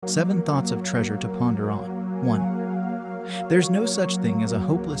7 thoughts of treasure to ponder on. 1. There's no such thing as a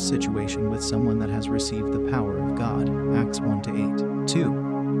hopeless situation with someone that has received the power of God. Acts 1-8.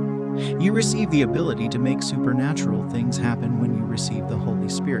 2. You receive the ability to make supernatural things happen when you receive the Holy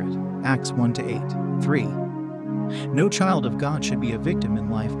Spirit. Acts 1-8. 3. No child of God should be a victim in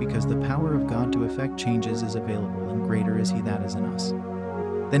life because the power of God to effect changes is available, and greater is He that is in us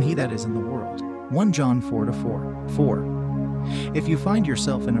than he that is in the world. 1 John 4-4. 4. If you find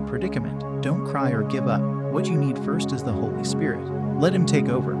yourself in a predicament, don't cry or give up. What you need first is the Holy Spirit. Let Him take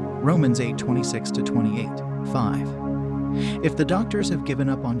over. Romans 8:26-28. 5. If the doctors have given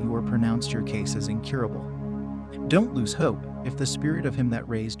up on you or pronounced your case as incurable, don't lose hope. If the Spirit of Him that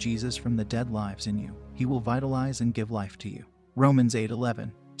raised Jesus from the dead lives in you, He will vitalize and give life to you. Romans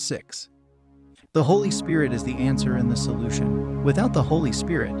 8:11-6. The Holy Spirit is the answer and the solution. Without the Holy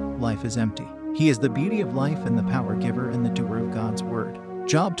Spirit, life is empty. He is the beauty of life and the power giver and the doer of God's word.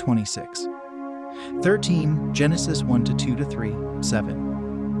 Job 26:13, Genesis 1-2-3,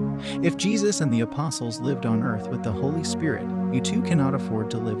 7. If Jesus and the apostles lived on earth with the Holy Spirit, you too cannot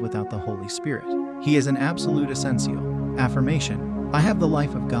afford to live without the Holy Spirit. He is an absolute essential. Affirmation: I have the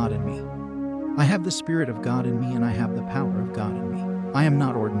life of God in me. I have the Spirit of God in me, and I have the power of God in me. I am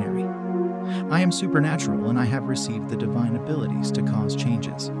not ordinary. I am supernatural, and I have received the divine abilities to cause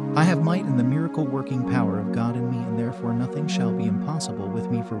changes. I have might and the miracle-working power of God in me, and therefore nothing shall be impossible with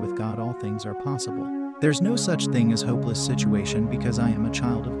me, for with God all things are possible. There's no such thing as hopeless situation because I am a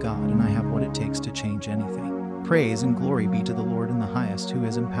child of God, and I have what it takes to change anything. Praise and glory be to the Lord in the highest, who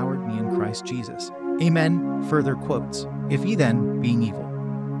has empowered me in Christ Jesus. Amen. Further quotes: If ye then, being evil,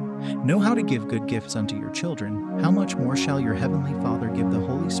 know how to give good gifts unto your children, how much more shall your heavenly Father give the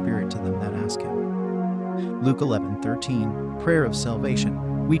Holy Spirit to them that ask Him? Luke 11:13, Prayer of Salvation.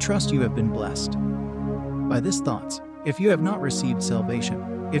 We trust you have been blessed by these thoughts. If you have not received salvation,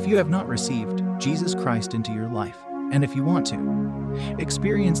 if you have not received Jesus Christ into your life, and if you want to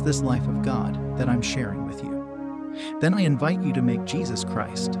experience this life of God that I'm sharing with you, then I invite you to make Jesus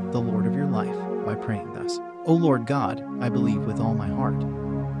Christ the Lord of your life by praying thus: O Lord God, I believe with all my heart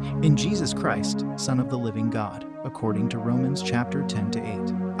in Jesus Christ, Son of the living God, according to Romans chapter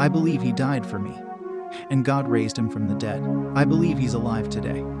 10-8. I believe He died for me, and God raised Him from the dead. I believe He's alive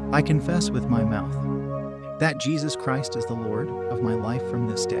today. I confess with my mouth that Jesus Christ is the Lord of my life from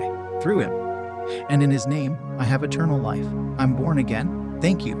this day. Through Him, and in His name, I have eternal life. I'm born again.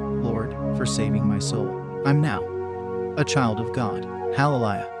 Thank you, Lord, for saving my soul. I'm now a child of God.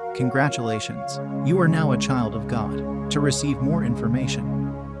 Hallelujah. Congratulations. You are now a child of God. To receive more information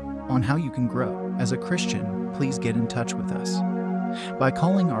on how you can grow as a Christian, please get in touch with us by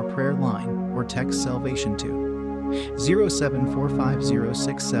calling our prayer line or text salvation to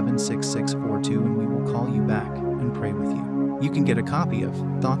 074506766642, and we will call you back and pray with you. You can get a copy of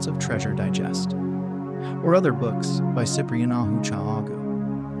Thoughts of Treasure Digest or other books by Cyprian Ahu-Chaagu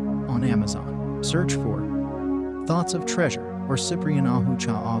on Amazon. Search for Thoughts of Treasure or Cyprian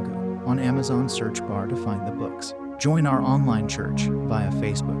Ahu-Chaagu on Amazon search bar to find the books. Join our online church via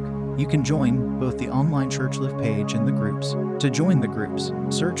Facebook. You can join both the online Church Live page and the groups. To join the groups,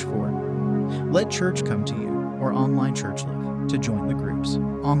 search for Let Church Come to You or Online Church Live. To join the groups,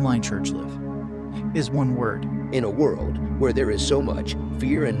 Online Church Live is one word. In a world where there is so much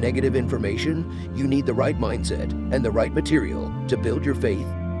fear and negative information, you need the right mindset and the right material to build your faith.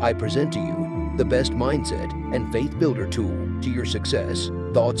 I present to you the best mindset and faith builder tool to your success.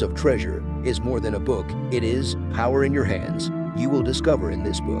 Thoughts of Treasure is more than a book. It is power in your hands. You will discover in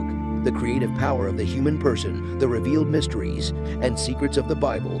this book the creative power of the human person, the revealed mysteries and secrets of the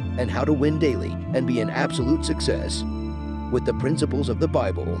Bible, and how to win daily and be an absolute success with the principles of the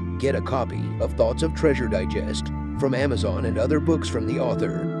Bible. Get a copy of Thoughts of Treasure Digest from Amazon and other books from the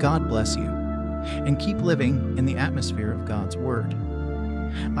author. God bless you, and keep living in the atmosphere of God's Word.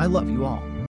 I love you all.